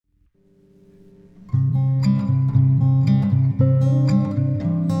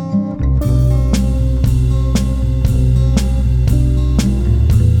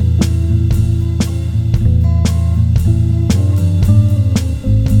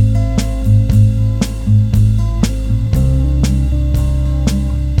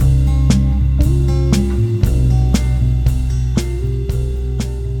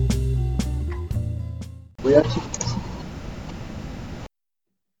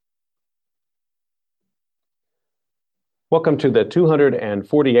Welcome to the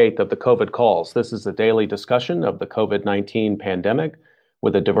 248th of the COVID calls. This is a daily discussion of the COVID-19 pandemic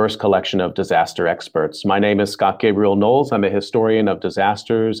with a diverse collection of disaster experts. My name is Scott Gabriel Knowles. I'm a historian of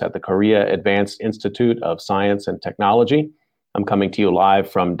disasters at the Korea Advanced Institute of Science and Technology. I'm coming to you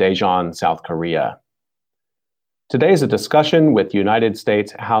live from Daejeon, South Korea. Today is a discussion with United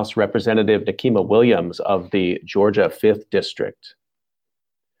States House Representative Nikema Williams of the Georgia 5th District.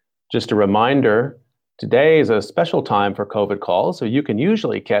 Just a reminder, today is a special time for COVID calls, so you can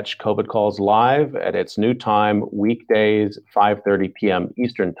usually catch COVID calls live at its new time, weekdays, 5:30 p.m.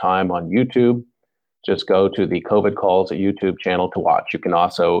 Eastern Time on YouTube. Just go to the COVID Calls YouTube channel to watch. You can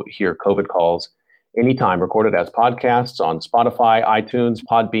also hear COVID calls anytime recorded as podcasts on Spotify, iTunes,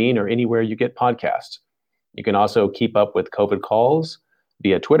 Podbean, or anywhere you get podcasts. You can also keep up with COVID calls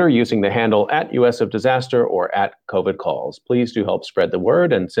via Twitter using the handle @US of Disaster or @COVID Calls. Please do help spread the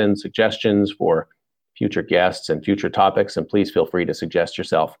word and send suggestions for future guests and future topics, and please feel free to suggest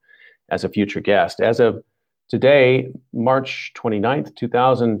yourself as a future guest. As of today, March 29th,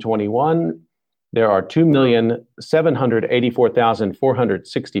 2021, there are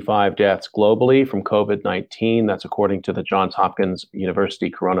 2,784,465 deaths globally from COVID-19. That's according to the Johns Hopkins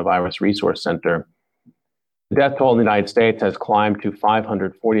University Coronavirus Resource Center. The death toll in the United States has climbed to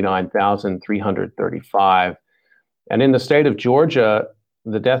 549,335. And in the state of Georgia,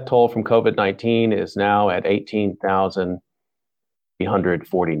 the death toll from COVID-19 is now at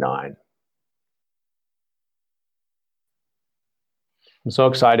 18,349. I'm so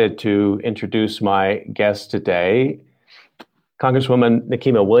excited to introduce my guest today, Congresswoman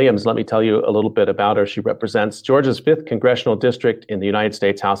Nikema Williams. Let me tell you a little bit about her. She represents Georgia's 5th Congressional District in the United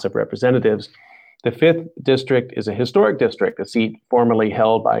States House of Representatives. The 5th District is a historic district, a seat formerly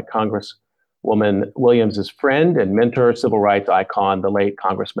held by Congresswoman Williams' friend and mentor, civil rights icon, the late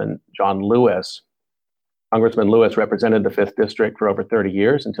Congressman John Lewis. Congressman Lewis represented the 5th District for over 30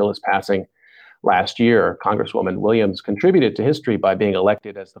 years until his passing last year. Congresswoman Williams contributed to history by being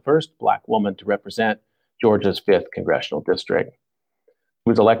elected as the first Black woman to represent Georgia's 5th Congressional District. She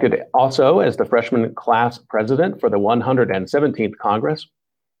was elected also as the freshman class president for the 117th Congress.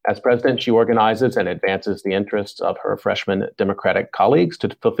 As president, she organizes and advances the interests of her freshman Democratic colleagues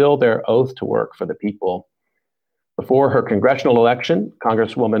to fulfill their oath to work for the people. Before her congressional election,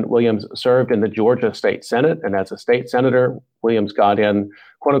 Congresswoman Williams served in the Georgia State Senate, and as a state senator, Williams got in,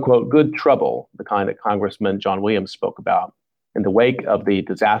 quote unquote, good trouble, the kind that Congressman John Williams spoke about. In the wake of the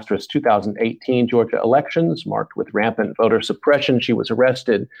disastrous 2018 Georgia elections, marked with rampant voter suppression, she was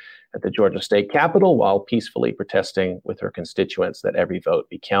arrested at the Georgia State Capitol while peacefully protesting with her constituents that every vote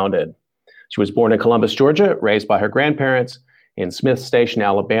be counted. She was born in Columbus, Georgia, raised by her grandparents in Smith Station,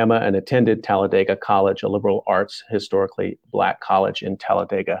 Alabama, and attended Talladega College, a liberal arts, historically Black college in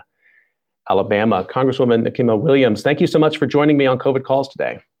Talladega, Alabama. Congresswoman Nikema Williams, thank you so much for joining me on COVID Calls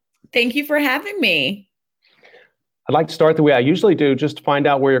today. Thank you for having me. I'd like to start the way I usually do, just to find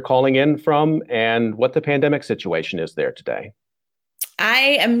out where you're calling in from and what the pandemic situation is there today.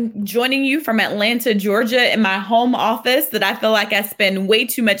 I am joining you from Atlanta, Georgia, in my home office that I feel like I spend way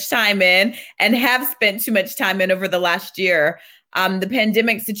too much time in and have spent too much time in over the last year. The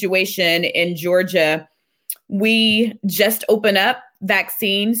pandemic situation in Georgia, we just opened up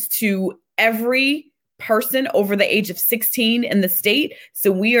vaccines to every person over the age of 16 in the state.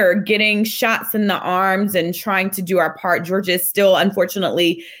 So we are getting shots in the arms and trying to do our part. Georgia is still,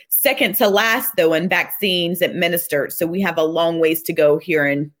 unfortunately, second to last, though, in vaccines administered. So we have a long ways to go here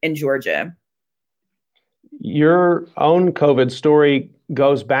in Georgia. Your own COVID story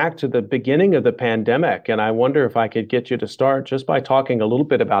goes back to the beginning of the pandemic. And I wonder if I could get you to start just by talking a little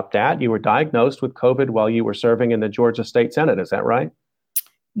bit about that. You were diagnosed with COVID while you were serving in the Georgia State Senate. Is that right?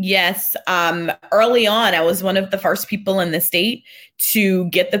 Yes. Early on, I was one of the first people in the state to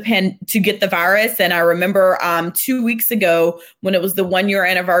get the virus. And I remember 2 weeks ago when it was the 1-year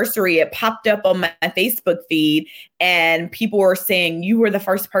anniversary, it popped up on my Facebook feed and people were saying, you were the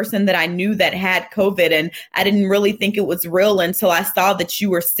first person that I knew that had COVID. And I didn't really think it was real until I saw that you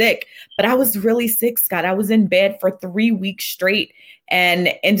were sick. But I was really sick, Scott. I was in bed for 3 weeks straight and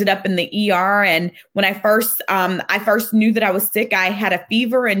ended up in the ER. And when I first knew that I was sick, I had a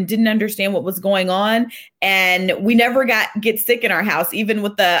fever and didn't understand what was going on. And we never get sick in our house, even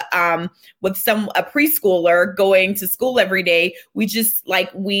with a preschooler going to school every day. We just I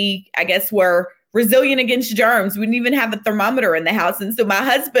guess were resilient against germs. We didn't even have a thermometer in the house. And so my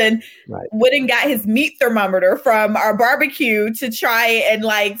husband went and got his meat thermometer from our barbecue to try and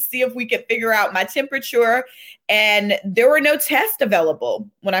see if we could figure out my temperature. And there were no tests available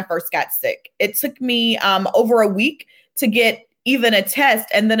when I first got sick. It took me over a week to get even a test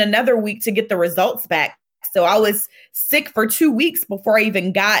and then another week to get the results back. So I was sick for 2 weeks before I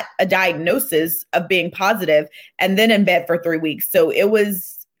even got a diagnosis of being positive, and then in bed for 3 weeks. So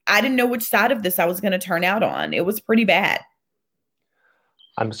I didn't know which side of this I was going to turn out on. It was pretty bad.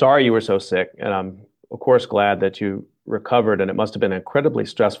 I'm sorry you were so sick, and I'm, of course, glad that you recovered, and it must have been an incredibly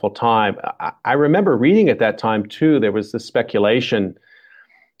stressful time. I remember reading at that time, too, there was this speculation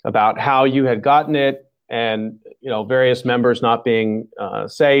about how you had gotten it, and various members not being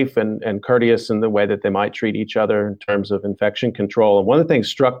safe and courteous in the way that they might treat each other in terms of infection control. And one of the things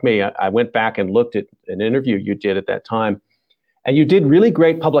struck me, I went back and looked at an interview you did at that time, and you did really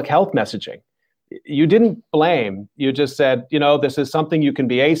great public health messaging. You didn't blame. You just said, this is something you can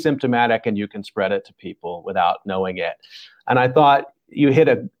be asymptomatic and you can spread it to people without knowing it. And I thought you hit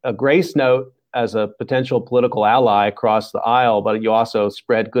a grace note as a potential political ally across the aisle, but you also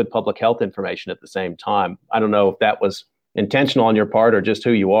spread good public health information at the same time. I don't know if that was intentional on your part or just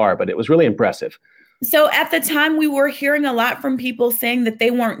who you are, but it was really impressive. So at the time, we were hearing a lot from people saying that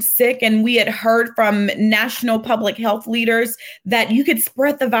they weren't sick. And we had heard from national public health leaders that you could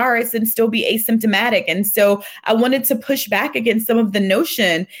spread the virus and still be asymptomatic. And so I wanted to push back against some of the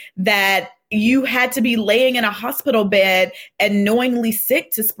notion that you had to be laying in a hospital bed and knowingly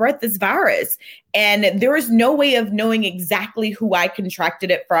sick to spread this virus. And there was no way of knowing exactly who I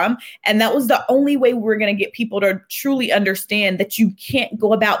contracted it from. And that was the only way we were going to get people to truly understand that you can't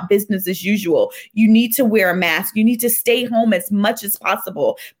go about business as usual. You need to wear a mask. You need to stay home as much as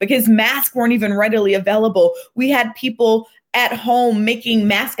possible because masks weren't even readily available. We had people at home making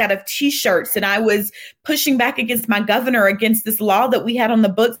masks out of T-shirts. And I was pushing back against my governor against this law that we had on the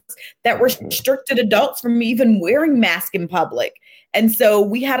books that restricted adults from even wearing masks in public. And so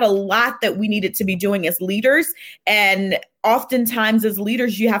we had a lot that we needed to be doing as leaders. And oftentimes as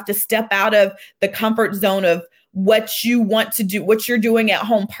leaders, you have to step out of the comfort zone of what you want to do, what you're doing at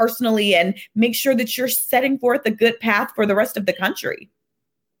home personally, and make sure that you're setting forth a good path for the rest of the country.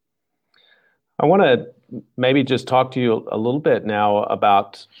 I want to maybe just talk to you a little bit now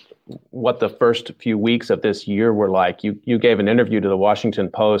about what the first few weeks of this year were like. You gave an interview to the Washington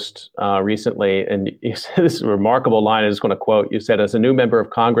Post recently, and you said this remarkable line. I'm just going to quote. You said, as a new member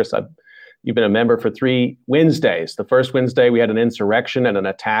of Congress, you've been a member for 3 Wednesdays. The first Wednesday, we had an insurrection and an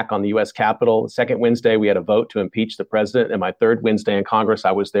attack on the U.S. Capitol. The second Wednesday, we had a vote to impeach the president. And my third Wednesday in Congress,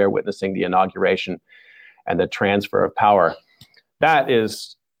 I was there witnessing the inauguration and the transfer of power. That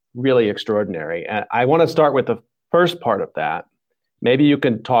is really extraordinary. And I want to start with the first part of that. Maybe you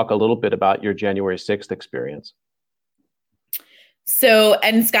can talk a little bit about your January 6th experience. So,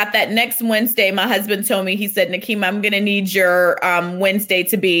 and Scott, that next Wednesday, my husband told me, he said, Nikema, I'm going to need your Wednesday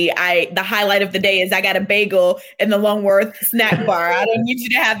to be, the highlight of the day is I got a bagel in the Longworth snack bar. I don't need you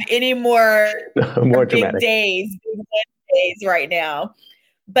to have any more big dramatic days, big Wednesdays right now.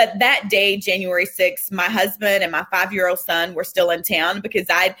 But that day, January 6th, my husband and my 5-year-old son were still in town because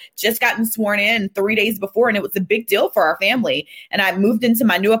I'd just gotten sworn in 3 days before, and it was a big deal for our family. And I moved into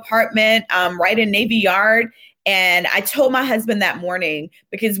my new apartment right in Navy Yard. And I told my husband that morning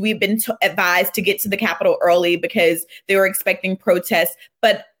because we've been advised to get to the Capitol early because they were expecting protests.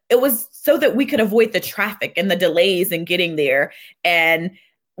 But it was so that we could avoid the traffic and the delays in getting there. And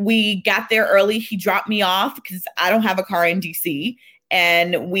we got there early. He dropped me off because I don't have a car in DC.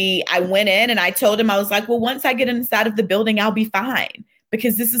 And I went in and I told him, I was like, well, once I get inside of the building, I'll be fine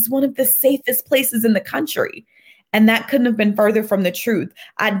because this is one of the safest places in the country. And that couldn't have been further from the truth.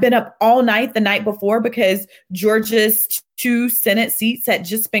 I'd been up all night the night before because Georgia's 2 Senate seats had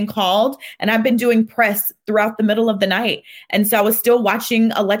just been called. And I've been doing press throughout the middle of the night. And so I was still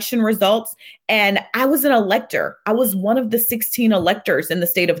watching election results. And I was an elector. I was one of the 16 electors in the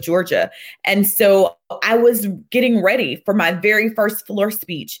state of Georgia. And so I was getting ready for my very first floor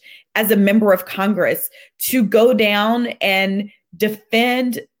speech as a member of Congress to go down and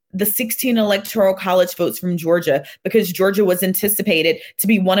defend the 16 electoral college votes from Georgia because Georgia was anticipated to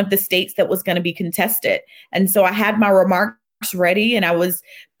be one of the states that was going to be contested. And so I had my remarks ready and I was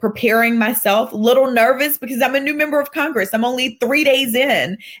preparing myself, a little nervous because I'm a new member of Congress. I'm only 3 days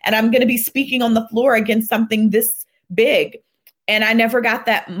in and I'm going to be speaking on the floor against something this big. And I never got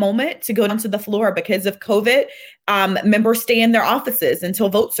that moment to go down to the floor because of COVID. Members stay in their offices until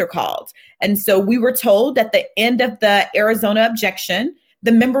votes are called. And so we were told at the end of the Arizona objection,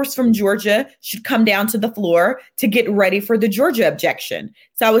 the members from Georgia should come down to the floor to get ready for the Georgia objection.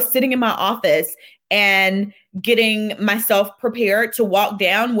 So I was sitting in my office and getting myself prepared to walk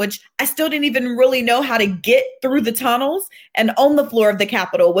down, which I still didn't even really know how to get through the tunnels and on the floor of the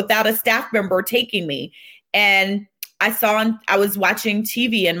Capitol without a staff member taking me. And I was watching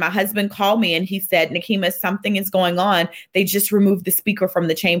TV and my husband called me and he said, Nikema, something is going on. They just removed the speaker from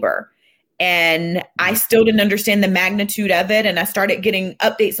the chamber. And I still didn't understand the magnitude of it. And I started getting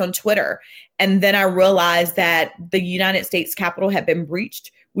updates on Twitter. And then I realized that the United States Capitol had been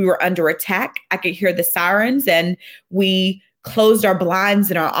breached. We were under attack. I could hear the sirens, and we closed our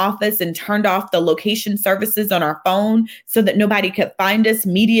blinds in our office and turned off the location services on our phone so that nobody could find us.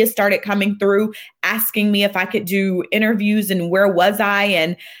 Media started coming through, asking me if I could do interviews and where was I?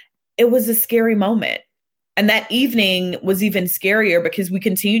 And it was a scary moment. And that evening was even scarier because we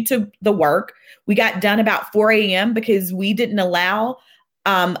continued to the work. We got done about 4 a.m. because we didn't allow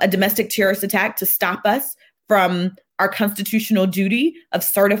a domestic terrorist attack to stop us from our constitutional duty of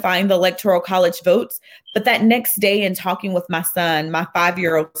certifying the Electoral College votes. But that next day, in talking with my son, my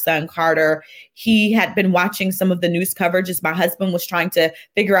 5-year-old son, Carter, he had been watching some of the news coverage as my husband was trying to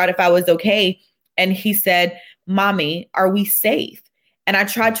figure out if I was okay. And he said, "Mommy, are we safe?" And I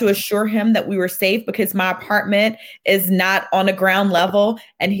tried to assure him that we were safe because my apartment is not on a ground level.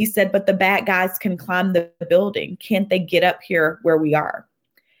 And he said, "But the bad guys can climb the building. Can't they get up here where we are?"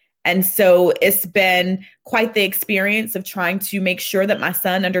 And so it's been quite the experience of trying to make sure that my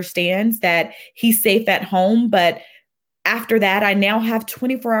son understands that he's safe at home. But after that, I now have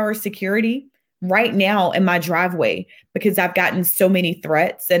 24-hour security right now in my driveway because I've gotten so many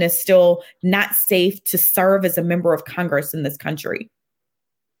threats, and it's still not safe to serve as a member of Congress in this country.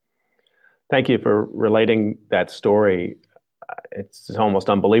 Thank you for relating that story. It's almost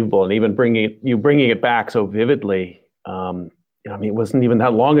unbelievable. And even bringing it back so vividly, it wasn't even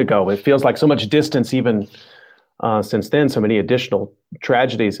that long ago. It feels like so much distance even since then, so many additional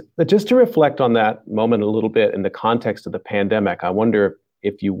tragedies. But just to reflect on that moment a little bit in the context of the pandemic, I wonder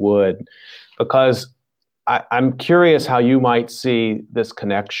if you would, because I'm curious how you might see this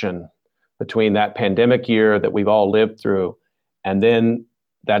connection between that pandemic year that we've all lived through and then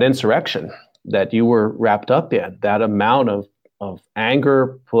that insurrection that you were wrapped up in, that amount of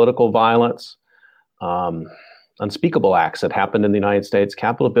anger, political violence, unspeakable acts that happened in the United States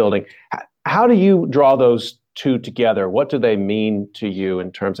Capitol building. How do you draw those two together? What do they mean to you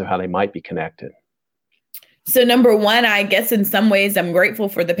in terms of how they might be connected? So number one, I guess in some ways I'm grateful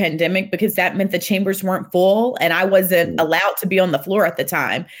for the pandemic because that meant the chambers weren't full and I wasn't allowed to be on the floor at the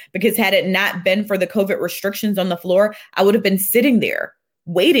time, because had it not been for the COVID restrictions on the floor, I would have been sitting there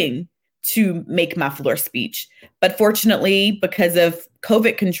waiting to make my floor speech. But fortunately, because of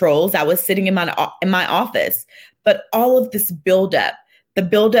COVID controls, I was sitting in my office. But all of this buildup, the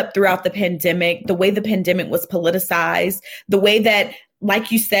buildup throughout the pandemic, the way the pandemic was politicized, the way that,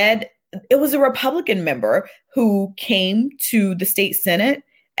 like you said, it was a Republican member who came to the state Senate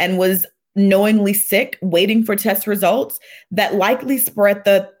and was knowingly sick, waiting for test results that likely spread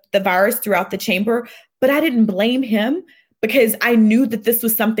the virus throughout the chamber. But I didn't blame him because I knew that this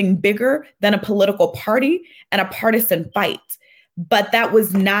was something bigger than a political party and a partisan fight. But that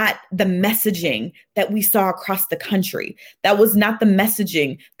was not the messaging that we saw across the country. That was not the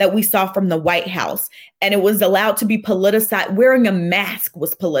messaging that we saw from the White House. And it was allowed to be politicized. Wearing a mask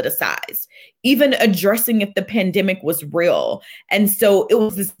was politicized, even addressing if the pandemic was real. And so it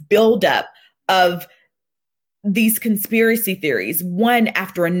was this buildup of these conspiracy theories, one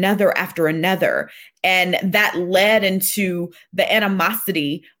after another. And that led into the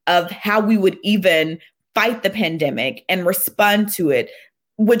animosity of how we would even fight the pandemic and respond to it,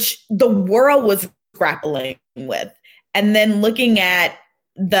 which the world was grappling with. And then looking at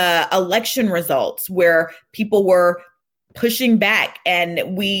the election results where people were pushing back, and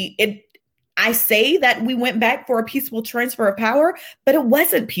I say that we went back for a peaceful transfer of power, but it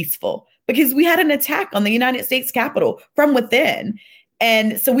wasn't peaceful because we had an attack on the United States Capitol from within.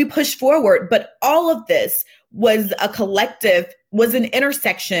 And so we pushed forward, but all of this was an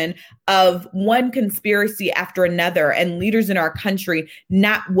intersection of one conspiracy after another and leaders in our country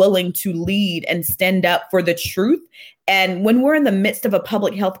not willing to lead and stand up for the truth. And when we're in the midst of a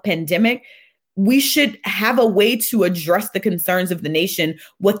public health pandemic, we should have a way to address the concerns of the nation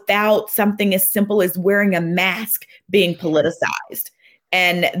without something as simple as wearing a mask being politicized.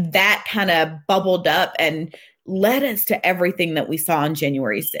 And that kind of bubbled up and led us to everything that we saw on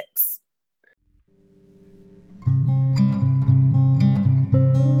January 6th.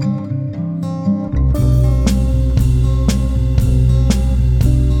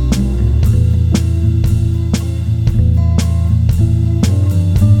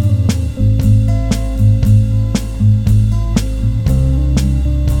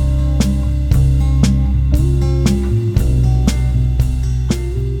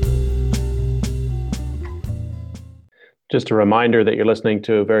 Just a reminder that you're listening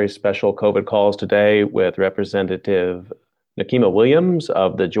to very special COVID calls today with Representative Nikema Williams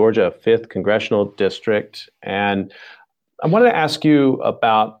of the Georgia 5th Congressional District. And I wanted to ask you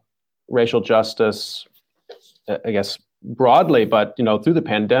about racial justice, I guess broadly, but through the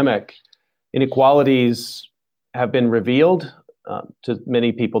pandemic, inequalities have been revealed. To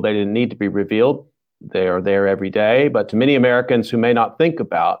many people, they didn't need to be revealed. They are there every day. But to many Americans who may not think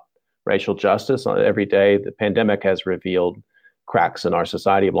about racial justice every day, the pandemic has revealed cracks in our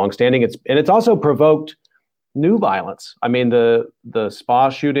society of longstanding. It's also provoked new violence. I mean, the spa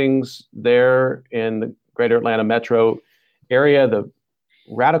shootings there in the greater Atlanta metro area, the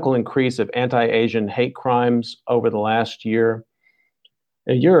radical increase of anti-Asian hate crimes over the last year.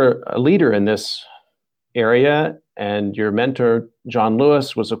 You're a leader in this area, and your mentor, John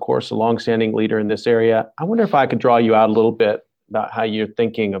Lewis, was, of course, a longstanding leader in this area. I wonder if I could draw you out a little bit about how you're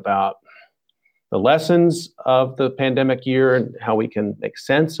thinking about the lessons of the pandemic year and how we can make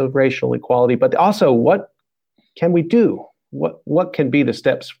sense of racial equality, but also what can we do? What can be the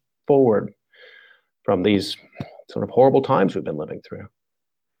steps forward from these sort of horrible times we've been living through?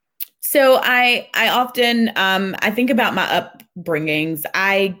 So I often I think about my upbringings.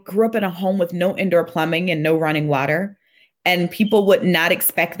 I grew up in a home with no indoor plumbing and no running water, and people would not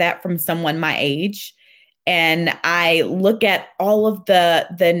expect that from someone my age. And I look at all of the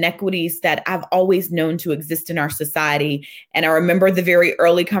inequities that I've always known to exist in our society. And I remember the very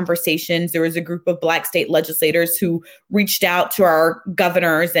early conversations. There was a group of Black state legislators who reached out to our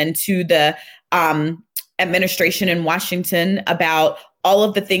governors and to the administration in Washington about all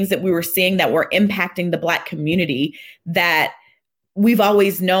of the things that we were seeing that were impacting the Black community that we've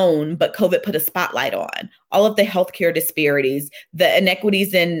always known, but COVID put a spotlight on. All of the healthcare disparities, the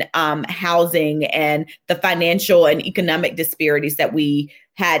inequities in housing, and the financial and economic disparities that we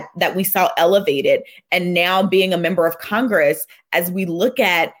saw elevated. And now being a member of Congress, as we look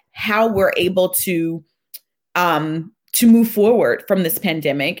at how we're able to move forward from this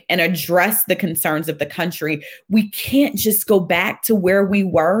pandemic and address the concerns of the country, we can't just go back to where we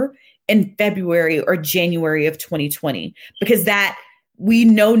were in February or January of 2020, because that we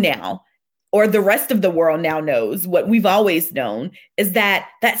know now, or the rest of the world now knows what we've always known, is that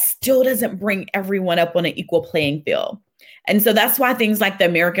still doesn't bring everyone up on an equal playing field. And so that's why things like the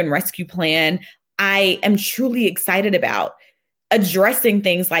American Rescue Plan, I am truly excited about addressing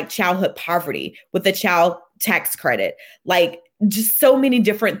things like childhood poverty with the child tax credit, like just so many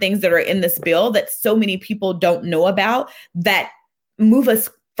different things that are in this bill that so many people don't know about that move us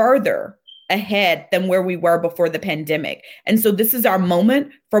further ahead than where we were before the pandemic. And so this is our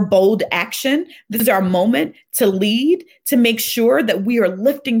moment for bold action. This is our moment to lead, to make sure that we are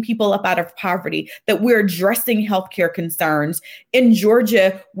lifting people up out of poverty, that we're addressing healthcare concerns. In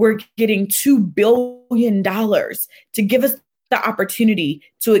Georgia, we're getting $2 billion to give us the opportunity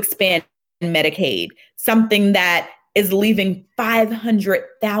to expand Medicaid, something that is leaving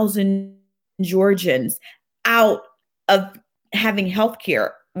 500,000 Georgians out of having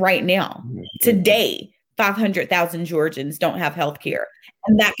healthcare right now. Today, 500,000 Georgians don't have healthcare.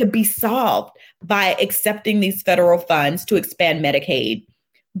 And that could be solved by accepting these federal funds to expand Medicaid.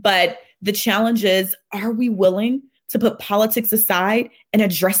 But the challenge is, are we willing to put politics aside and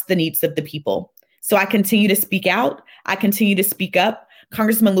address the needs of the people? So I continue to speak out. I continue to speak up.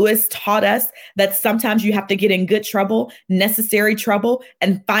 Congressman Lewis taught us that sometimes you have to get in good trouble, necessary trouble,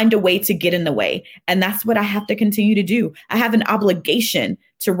 and find a way to get in the way. And that's what I have to continue to do. I have an obligation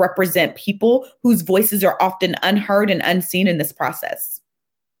to represent people whose voices are often unheard and unseen in this process.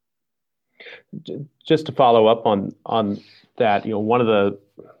 Just to follow up on that, one of the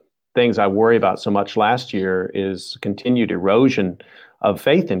things I worry about so much last year is continued erosion of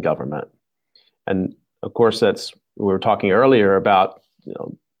faith in government. And of course, we were talking earlier about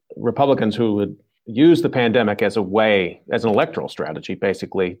Republicans who would use the pandemic as an electoral strategy,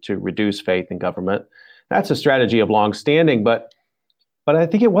 basically, to reduce faith in government. That's a strategy of longstanding, but I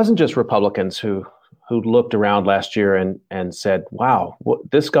think it wasn't just Republicans who looked around last year and said, wow,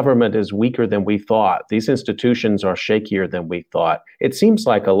 this government is weaker than we thought. These institutions are shakier than we thought. It seems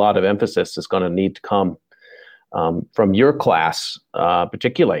like a lot of emphasis is going to need to come from your class,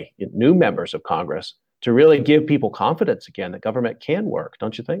 particularly new members of Congress, to really give people confidence again that government can work,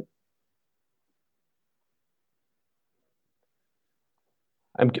 don't you think?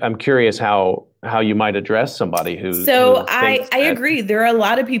 I'm curious how you might address somebody who. So I agree. There are a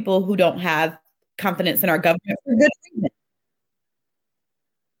lot of people who don't have confidence in our government for good reason.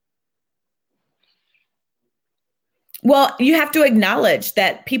 Well, you have to acknowledge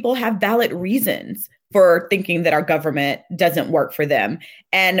that people have valid reasons for thinking that our government doesn't work for them.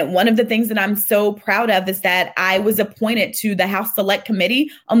 And one of the things that I'm so proud of is that I was appointed to the House Select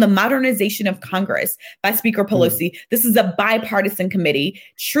Committee on the Modernization of Congress by Speaker Pelosi. This is a bipartisan committee,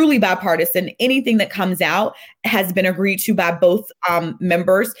 truly bipartisan. Anything that comes out has been agreed to by both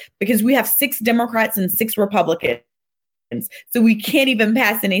members, because we have 6 Democrats and 6 Republicans. So we can't even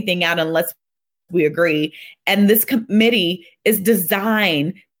pass anything out unless we agree. And this committee is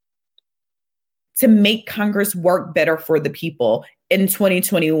designed to make Congress work better for the people in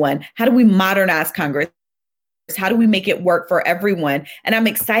 2021. How do we modernize Congress? How do we make it work for everyone? And I'm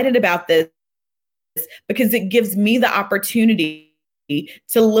excited about this because it gives me the opportunity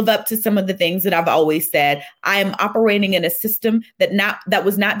to live up to some of the things that I've always said. I am operating in a system that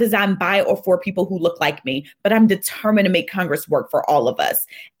was not designed by or for people who look like me, but I'm determined to make Congress work for all of us.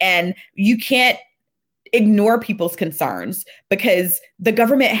 And you can't ignore people's concerns because the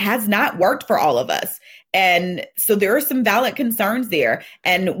government has not worked for all of us. And so there are some valid concerns there.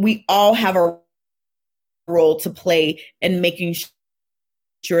 And we all have a role to play in making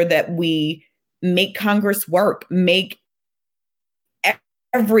sure that we make Congress work, make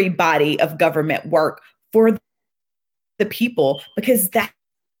every body of government work for the people, because that's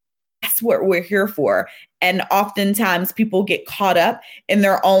what we're here for. And oftentimes people get caught up in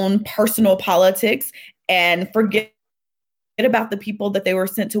their own personal politics and forget about the people that they were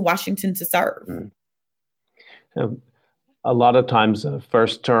sent to Washington to serve. A lot of times a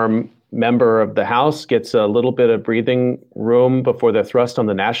first-term member of the House gets a little bit of breathing room before they're thrust on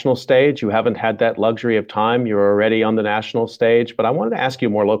the national stage. You haven't had that luxury of time. You're already on the national stage. But I wanted to ask you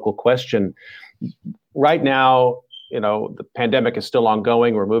a more local question. Right now, the pandemic is still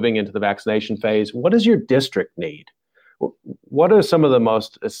ongoing. We're moving into the vaccination phase. What does your district need? What are some of the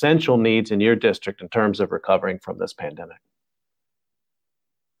most essential needs in your district in terms of recovering from this pandemic?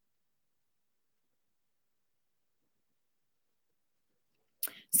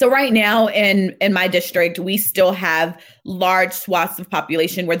 So right now in my district, we still have large swaths of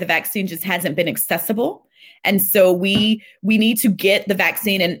population where the vaccine just hasn't been accessible. And so we need to get the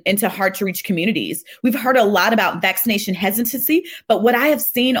vaccine into hard to reach communities. We've heard a lot about vaccination hesitancy, but what I have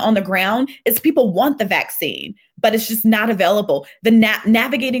seen on the ground is people want the vaccine, but it's just not available. The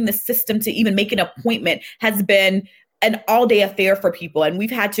navigating the system to even make an appointment has been an all-day affair for people. And we've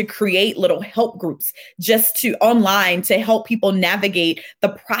had to create little help groups online to help people navigate the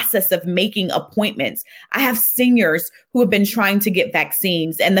process of making appointments. I have seniors who have been trying to get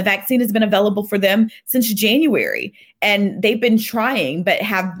vaccines, and the vaccine has been available for them since January. And they've been trying, but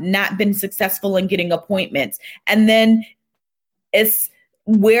have not been successful in getting appointments. And then it's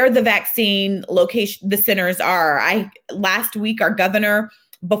where the vaccine location, the centers are. Last week, our governor,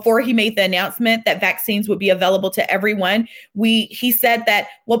 before he made the announcement that vaccines would be available to everyone, he said that,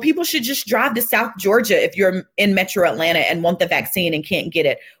 well, people should just drive to South Georgia if you're in Metro Atlanta and want the vaccine and can't get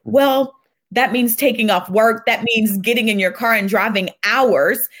it. Well, that means taking off work. That means getting in your car and driving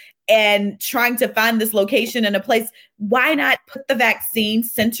hours and trying to find this location in a place. Why not put the vaccine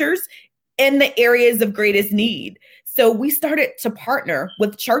centers in the areas of greatest need? So we started to partner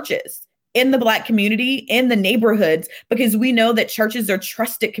with churches in the Black community, in the neighborhoods, because we know that churches are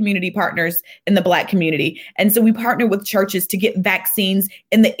trusted community partners in the Black community. And so we partner with churches to get vaccines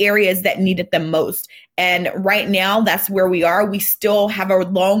in the areas that need it the most. And right now, that's where we are. We still have a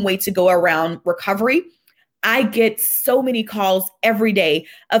long way to go around recovery. I get so many calls every day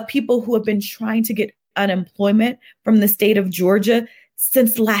of people who have been trying to get unemployment from the state of Georgia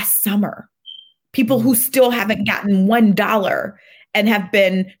since last summer. People who still haven't gotten $1 and have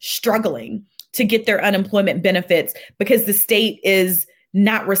been struggling to get their unemployment benefits because the state is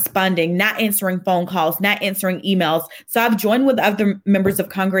not responding, not answering phone calls, not answering emails. So I've joined with other members of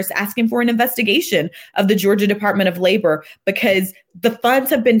Congress asking for an investigation of the Georgia Department of Labor because the funds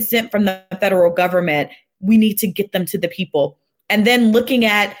have been sent from the federal government. We need to get them to the people. And then looking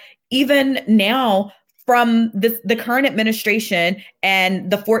at even now from the current administration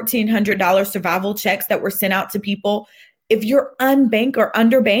and the $1,400 survival checks that were sent out to people, if you're unbanked or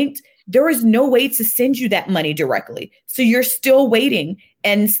underbanked, there is no way to send you that money directly. So you're still waiting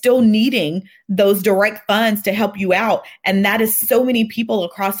and still needing those direct funds to help you out. And that is so many people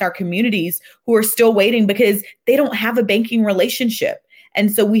across our communities who are still waiting because they don't have a banking relationship.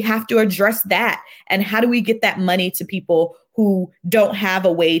 And so we have to address that. And how do we get that money to people who don't have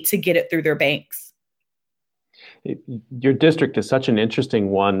a way to get it through their banks? Your district is such an interesting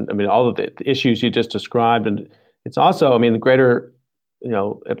one. I mean, all of the issues you just described, and it's also, the greater,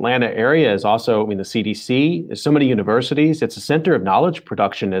 Atlanta area is also, the CDC, there's so many universities. It's a center of knowledge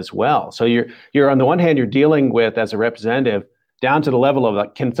production as well. So you're on the one hand, you're dealing with, as a representative, down to the level of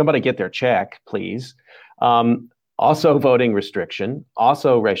like, can somebody get their check, please? Also voting restriction,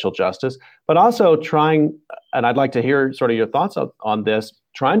 also racial justice, but also trying, and I'd like to hear sort of your thoughts on this,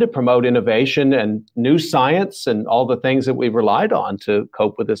 trying to promote innovation and new science and all the things that we've relied on to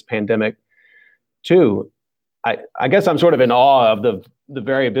cope with this pandemic too. I guess I'm sort of in awe of the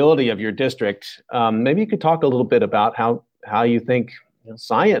variability of your district. Maybe you could talk a little bit about how you think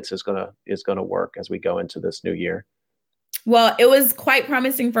science is gonna work as we go into this new year. Well, it was quite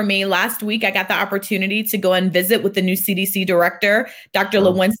promising for me. Last week, I got the opportunity to go and visit with the new CDC director, Dr.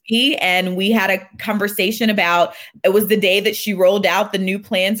 Lewinsky, and we had a conversation about, it was the day that she rolled out the new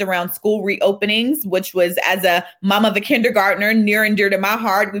plans around school reopenings, which was, as a mom of a kindergartner, near and dear to my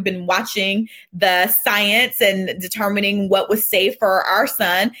heart. We've been watching the science and determining what was safe for our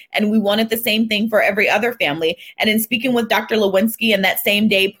son, and we wanted the same thing for every other family. And in speaking with Dr. Lewinsky, and that same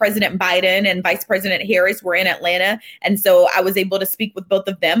day, President Biden and Vice President Harris were in Atlanta, and so I was able to speak with both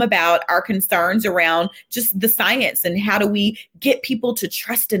of them about our concerns around just the science and how do we get people to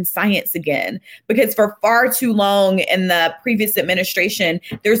trust in science again? Because for far too long in the previous administration,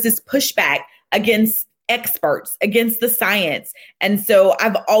 there's this pushback against experts, against the science. And so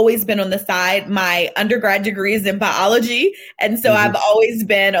I've always been on the side, my undergrad degree is in biology. And so I've always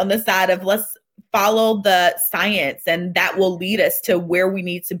been on the side of let's follow the science, and that will lead us to where we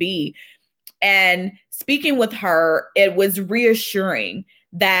need to be. And speaking with her, it was reassuring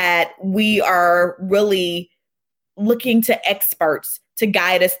that we are really looking to experts to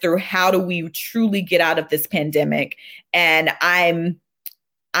guide us through how do we truly get out of this pandemic. And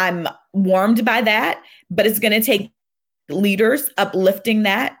I'm warmed by that, but it's going to take leaders uplifting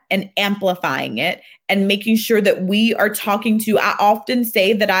that and amplifying it and making sure that we are talking to, I often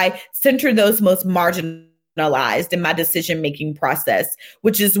say that I center those most marginalized in my decision-making process,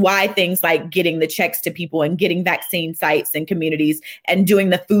 which is why things like getting the checks to people and getting vaccine sites and communities and doing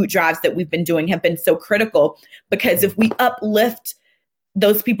the food drives that we've been doing have been so critical. Because if we uplift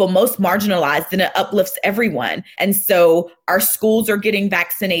those people most marginalized, then it uplifts everyone. And so our schools are getting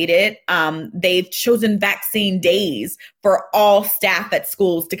vaccinated. They've chosen vaccine days for all staff at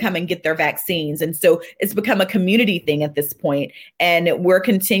schools to come and get their vaccines. And so it's become a community thing at this point. And we're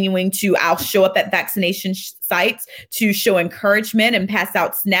continuing to, I'll show up at vaccination sites to show encouragement and pass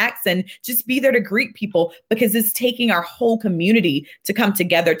out snacks and just be there to greet people, because it's taking our whole community to come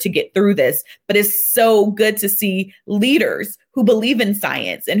together to get through this. But it's so good to see leaders who believe in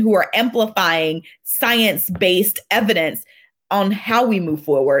science and who are amplifying science-based evidence on how we move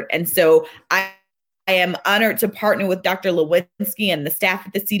forward. And so I am honored to partner with Dr. Lewinsky and the staff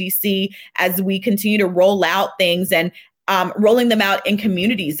at the CDC as we continue to roll out things and rolling them out in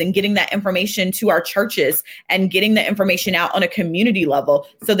communities and getting that information to our churches and getting the information out on a community level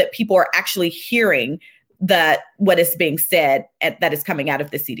so that people are actually hearing what is being said that is coming out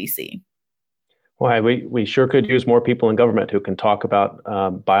of the CDC. Why, we sure could use more people in government who can talk about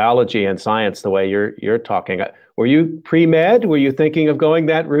biology and science the way you're talking. Were you pre-med? Were you thinking of going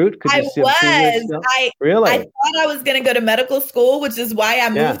that route? I was. Really? I thought I was going to go to medical school, which is why I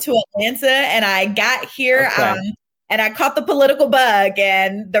moved to Atlanta, and I got here and I caught the political bug,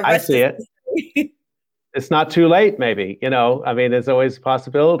 and the rest. I see it. It's not too late, maybe. I mean, there's always a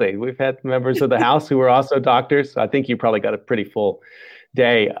possibility. We've had members of the House who were also doctors. I think you probably got a pretty full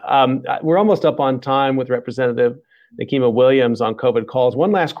day. We're almost up on time with Representative Nikema Williams on COVID calls.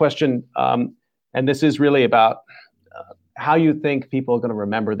 One last question, and this is really about how you think people are going to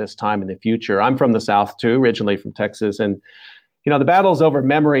remember this time in the future. I'm from the South too, originally from Texas, and the battles over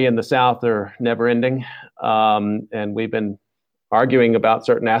memory in the South are never ending, and we've been arguing about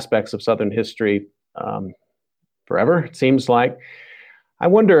certain aspects of Southern history forever, it seems like. I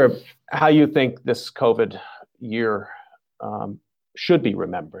wonder how you think this COVID year should be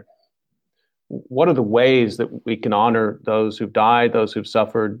remembered. What are the ways that we can honor those who've died, those who've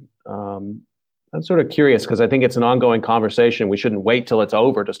suffered? I'm sort of curious because I think it's an ongoing conversation. We shouldn't wait till it's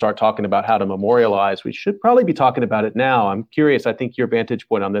over to start talking about how to memorialize. We should probably be talking about it now. I'm curious. I think your vantage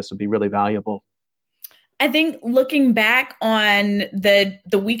point on this would be really valuable. I think looking back on the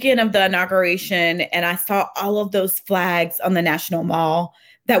weekend of the inauguration, and I saw all of those flags on the National Mall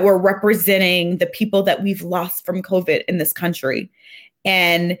that were representing the people that we've lost from COVID in this country.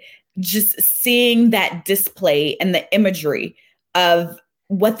 And just seeing that display and the imagery of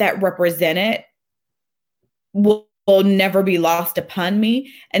what that represented will never be lost upon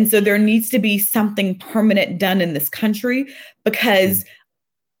me. And so there needs to be something permanent done in this country, because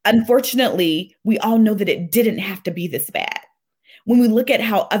unfortunately, we all know that it didn't have to be this bad. When we look at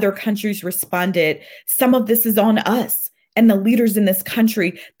how other countries responded, some of this is on us. and the leaders in this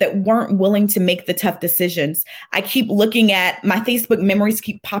country that weren't willing to make the tough decisions. I keep looking at my Facebook memories,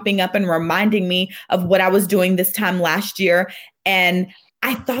 keep popping up and reminding me of what I was doing this time last year. And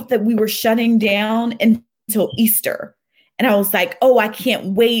I thought that we were shutting down until Easter. And I was like, oh, I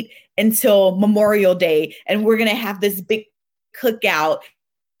can't wait until Memorial Day. And we're going to have this big cookout.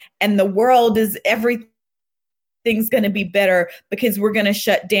 And the world is everything's going to be better because we're going to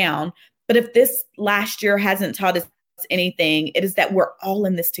shut down. But if this last year hasn't taught us anything, it is that we're all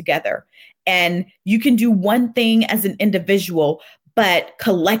in this together. And you can do one thing as an individual, but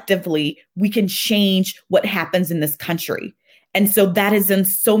collectively, we can change what happens in this country. And so that is in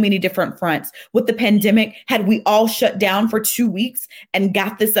so many different fronts. With the pandemic, had we all shut down for 2 weeks and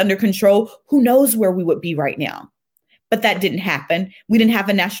got this under control, who knows where we would be right now? But that didn't happen. We didn't have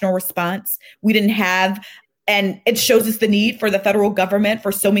a national response. We didn't have, and it shows us the need for the federal government.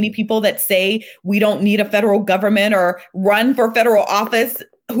 For so many people that say we don't need a federal government or run for federal office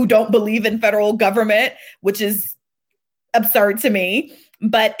who don't believe in federal government, which is absurd to me.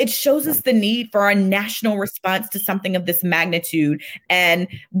 But it shows us the need for our national response to something of this magnitude and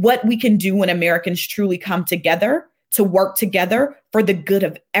what we can do when Americans truly come together to work together for the good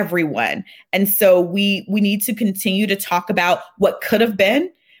of everyone. And so we need to continue to talk about what could have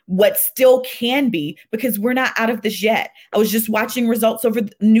been, what still can be, because we're not out of this yet. I was just watching results over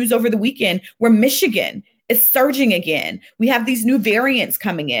the news over the weekend where Michigan is surging again. We have these new variants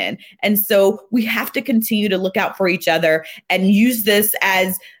coming in. And so we have to continue to look out for each other and use this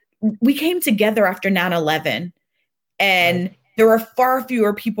as we came together after 9/11. And there were far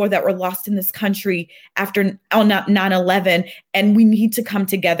fewer people that were lost in this country after 9/11. And we need to come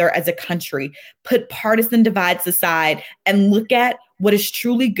together as a country, put partisan divides aside, and look at what is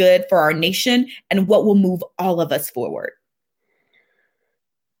truly good for our nation and what will move all of us forward.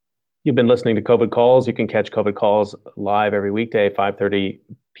 You've been listening to COVID Calls. You can catch COVID Calls live every weekday, 5:30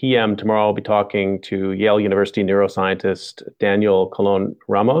 p.m. Tomorrow I'll be talking to Yale University neuroscientist Daniel Colon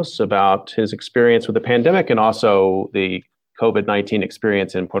Ramos about his experience with the pandemic and also the COVID-19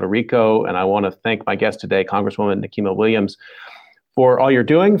 experience in Puerto Rico. And I want to thank my guest today, Congresswoman Nikema Williams, for all you're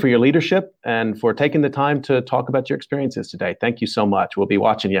doing, for your leadership, and for taking the time to talk about your experiences today. Thank you so much. We'll be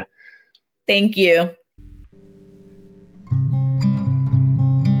watching you. Thank you.